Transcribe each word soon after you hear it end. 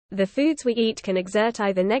The foods we eat can exert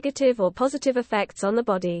either negative or positive effects on the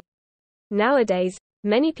body. Nowadays,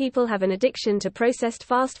 many people have an addiction to processed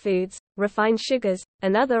fast foods, refined sugars,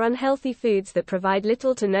 and other unhealthy foods that provide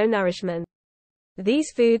little to no nourishment.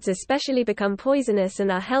 These foods especially become poisonous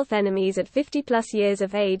and are health enemies at 50+ years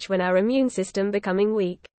of age when our immune system becoming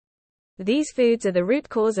weak. These foods are the root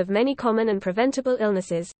cause of many common and preventable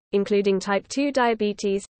illnesses, including type 2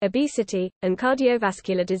 diabetes, obesity, and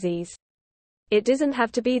cardiovascular disease. It doesn't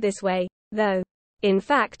have to be this way, though. In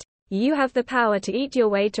fact, you have the power to eat your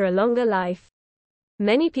way to a longer life.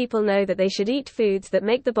 Many people know that they should eat foods that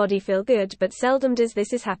make the body feel good, but seldom does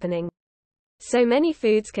this is happening. So many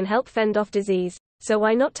foods can help fend off disease, so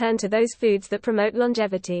why not turn to those foods that promote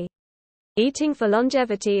longevity? Eating for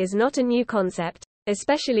longevity is not a new concept,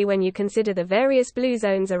 especially when you consider the various blue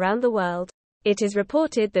zones around the world. It is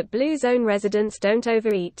reported that blue zone residents don't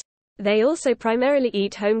overeat. They also primarily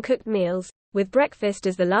eat home-cooked meals, with breakfast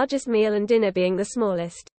as the largest meal and dinner being the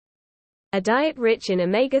smallest. A diet rich in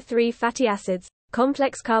omega-3 fatty acids,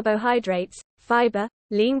 complex carbohydrates, fiber,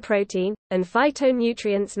 lean protein, and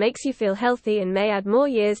phytonutrients makes you feel healthy and may add more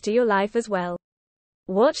years to your life as well.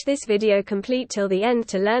 Watch this video complete till the end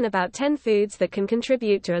to learn about 10 foods that can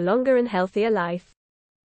contribute to a longer and healthier life.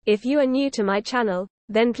 If you are new to my channel,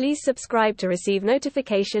 then please subscribe to receive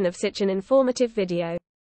notification of such an informative video.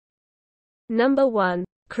 Number 1.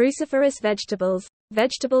 Cruciferous vegetables.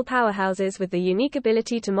 Vegetable powerhouses with the unique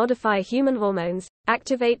ability to modify human hormones,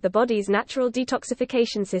 activate the body's natural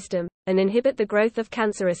detoxification system, and inhibit the growth of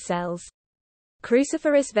cancerous cells.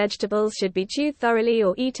 Cruciferous vegetables should be chewed thoroughly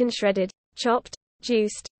or eaten shredded, chopped,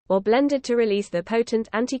 juiced, or blended to release their potent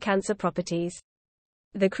anti-cancer properties.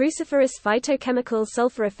 The cruciferous phytochemical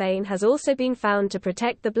sulforaphane has also been found to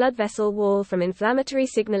protect the blood vessel wall from inflammatory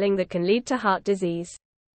signaling that can lead to heart disease.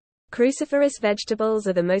 Cruciferous vegetables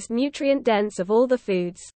are the most nutrient-dense of all the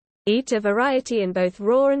foods. Eat a variety in both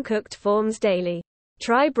raw and cooked forms daily.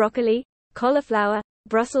 Try broccoli, cauliflower,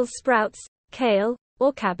 Brussels sprouts, kale,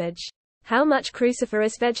 or cabbage. How much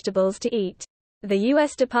cruciferous vegetables to eat? The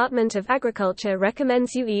U.S. Department of Agriculture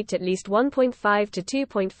recommends you eat at least 1.5 to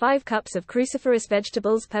 2.5 cups of cruciferous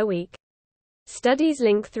vegetables per week. Studies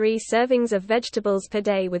link 3 servings of vegetables per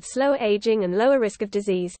day with slower aging and lower risk of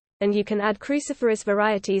disease, and you can add cruciferous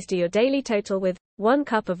varieties to your daily total with 1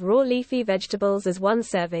 cup of raw leafy vegetables as 1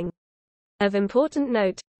 serving. Of important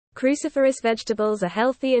note, cruciferous vegetables are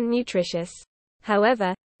healthy and nutritious.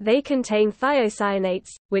 However, they contain thiocyanates,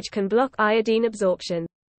 which can block iodine absorption.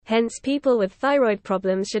 Hence, people with thyroid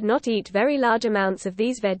problems should not eat very large amounts of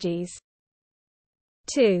these veggies.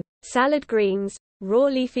 2. Salad greens. Raw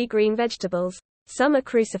leafy green vegetables, some are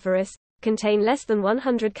cruciferous, contain less than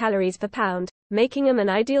 100 calories per pound, making them an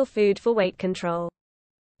ideal food for weight control.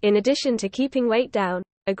 In addition to keeping weight down,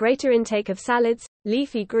 a greater intake of salads,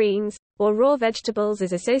 leafy greens, or raw vegetables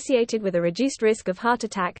is associated with a reduced risk of heart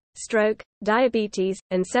attack, stroke, diabetes,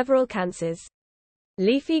 and several cancers.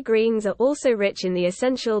 Leafy greens are also rich in the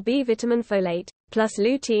essential B vitamin folate, plus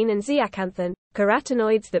lutein and zeaxanthin,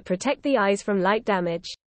 carotenoids that protect the eyes from light damage.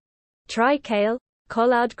 Try kale,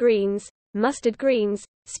 collard greens, mustard greens,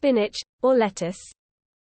 spinach, or lettuce.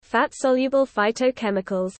 Fat-soluble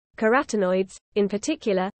phytochemicals, carotenoids, in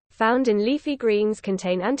particular, found in leafy greens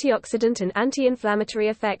contain antioxidant and anti-inflammatory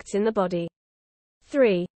effects in the body.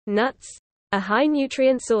 3. Nuts. A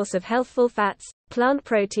high-nutrient source of healthful fats, plant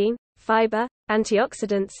protein, fiber,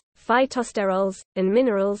 antioxidants, phytosterols, and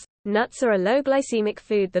minerals. Nuts are a low glycemic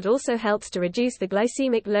food that also helps to reduce the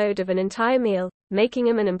glycemic load of an entire meal, making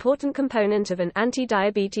them an important component of an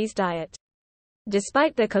anti-diabetes diet.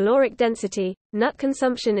 Despite their caloric density, nut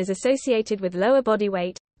consumption is associated with lower body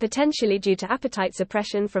weight, potentially due to appetite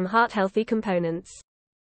suppression from heart-healthy components.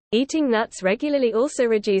 Eating nuts regularly also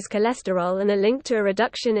reduces cholesterol and are linked to a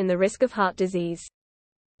reduction in the risk of heart disease.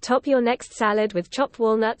 Top your next salad with chopped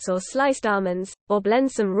walnuts or sliced almonds, or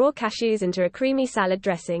blend some raw cashews into a creamy salad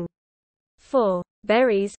dressing. 4.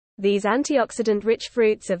 Berries. These antioxidant-rich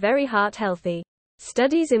fruits are very heart-healthy.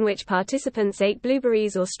 Studies in which participants ate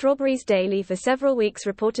blueberries or strawberries daily for several weeks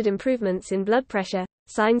reported improvements in blood pressure,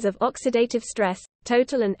 signs of oxidative stress,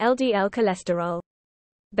 total and LDL cholesterol.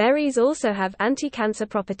 Berries also have anti-cancer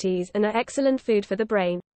properties and are excellent food for the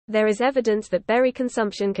brain. There is evidence that berry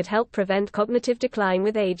consumption could help prevent cognitive decline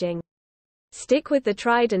with aging. Stick with the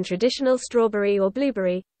tried and traditional strawberry or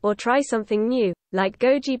blueberry, or try something new, like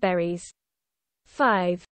goji berries.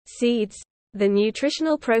 5. Seeds. The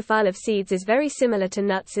nutritional profile of seeds is very similar to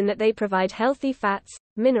nuts in that they provide healthy fats,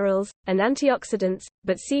 minerals, and antioxidants,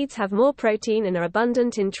 but seeds have more protein and are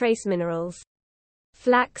abundant in trace minerals.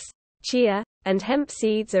 Flax, chia, and hemp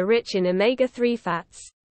seeds are rich in omega-3 fats.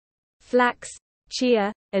 Flax,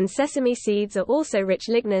 chia, and sesame seeds are also rich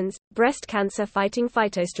lignans, breast cancer-fighting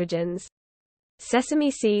phytoestrogens.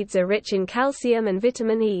 Sesame seeds are rich in calcium and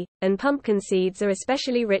vitamin E, and pumpkin seeds are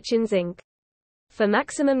especially rich in zinc. For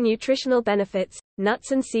maximum nutritional benefits,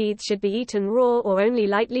 nuts and seeds should be eaten raw or only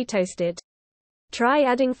lightly toasted. Try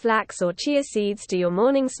adding flax or chia seeds to your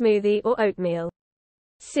morning smoothie or oatmeal.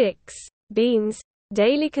 6. Beans.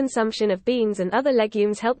 Daily consumption of beans and other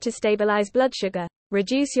legumes help to stabilize blood sugar,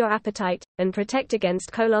 reduce your appetite, and protect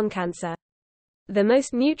against colon cancer. The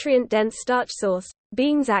most nutrient-dense starch source,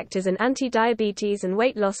 beans act as an anti-diabetes and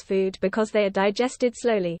weight loss food because they are digested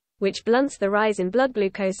slowly, which blunts the rise in blood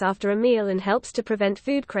glucose after a meal and helps to prevent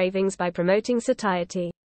food cravings by promoting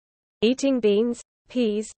satiety. Eating beans,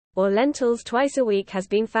 peas, or lentils twice a week has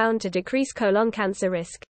been found to decrease colon cancer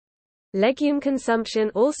risk. Legume consumption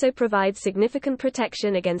also provides significant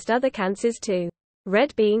protection against other cancers too.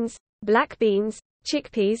 Red beans, black beans,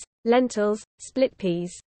 chickpeas, lentils, split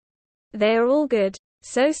peas. They are all good,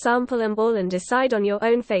 so sample them all and decide on your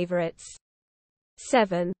own favorites.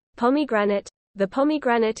 7. Pomegranate. The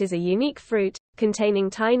pomegranate is a unique fruit, containing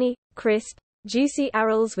tiny, crisp, juicy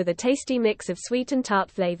arils with a tasty mix of sweet and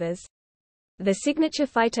tart flavors. The signature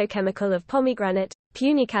phytochemical of pomegranate,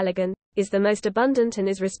 punicalagin, is the most abundant and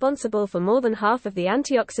is responsible for more than half of the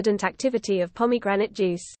antioxidant activity of pomegranate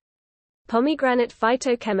juice. Pomegranate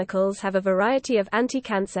phytochemicals have a variety of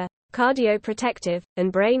anti-cancer, cardioprotective,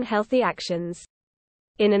 and brain-healthy actions.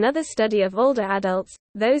 In another study of older adults,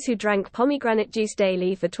 those who drank pomegranate juice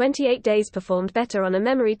daily for 28 days performed better on a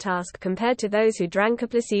memory task compared to those who drank a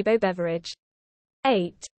placebo beverage.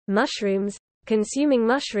 8. Mushrooms. Consuming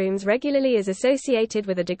mushrooms regularly is associated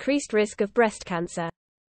with a decreased risk of breast cancer.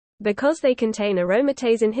 Because they contain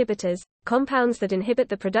aromatase inhibitors, compounds that inhibit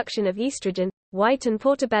the production of estrogen, white and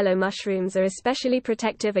portobello mushrooms are especially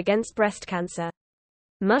protective against breast cancer.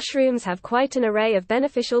 Mushrooms have quite an array of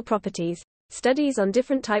beneficial properties. Studies on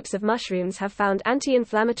different types of mushrooms have found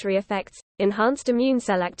anti-inflammatory effects, enhanced immune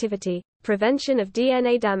cell activity, prevention of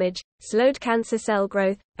DNA damage, slowed cancer cell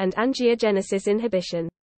growth, and angiogenesis inhibition.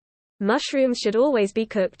 Mushrooms should always be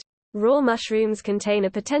cooked. Raw mushrooms contain a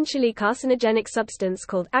potentially carcinogenic substance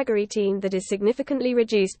called agarietine that is significantly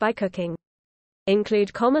reduced by cooking.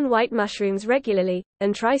 Include common white mushrooms regularly,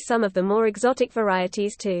 and try some of the more exotic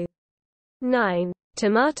varieties too. 9.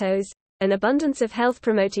 Tomatoes. An abundance of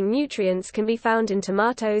health-promoting nutrients can be found in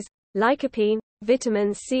tomatoes: lycopene,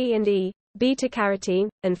 vitamins C and E, beta-carotene,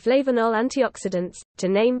 and flavonol antioxidants, to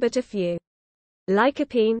name but a few.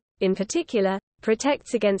 Lycopene, in particular,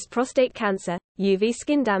 protects against prostate cancer, UV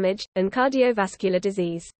skin damage, and cardiovascular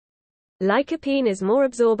disease. Lycopene is more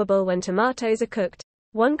absorbable when tomatoes are cooked.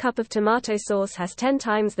 1 cup of tomato sauce has 10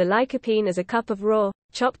 times the lycopene as a cup of raw,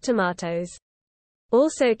 chopped tomatoes.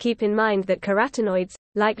 Also keep in mind that carotenoids,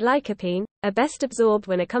 like lycopene, are best absorbed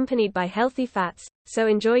when accompanied by healthy fats, so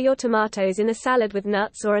enjoy your tomatoes in a salad with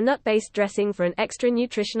nuts or a nut-based dressing for an extra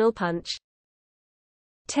nutritional punch.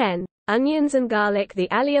 10. Onions and garlic. The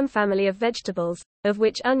allium family of vegetables, of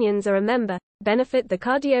which onions are a member, benefit the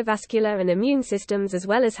cardiovascular and immune systems as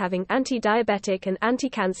well as having anti-diabetic and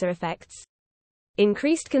anti-cancer effects.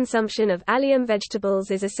 Increased consumption of allium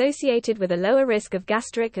vegetables is associated with a lower risk of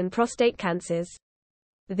gastric and prostate cancers.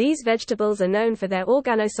 These vegetables are known for their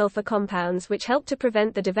organosulfur compounds which help to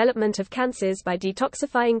prevent the development of cancers by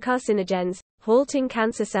detoxifying carcinogens, halting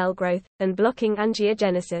cancer cell growth, and blocking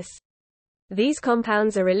angiogenesis. These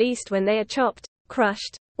compounds are released when they are chopped,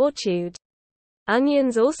 crushed, or chewed.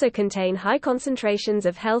 Onions also contain high concentrations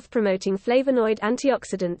of health-promoting flavonoid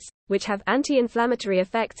antioxidants, which have anti-inflammatory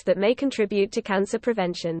effects that may contribute to cancer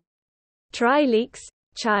prevention. Try leeks,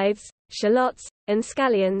 chives, shallots, and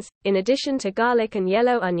scallions, in addition to garlic and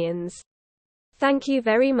yellow onions. Thank you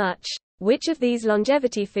very much. Which of these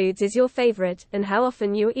longevity foods is your favorite, and how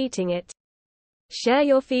often you're eating it? Share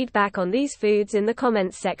your feedback on these foods in the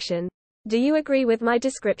comments section. Do you agree with my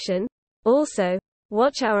description? Also,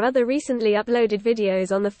 watch our other recently uploaded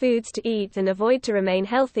videos on the foods to eat and avoid to remain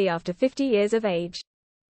healthy after 50 years of age.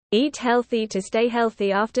 Eat healthy to stay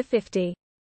healthy after 50.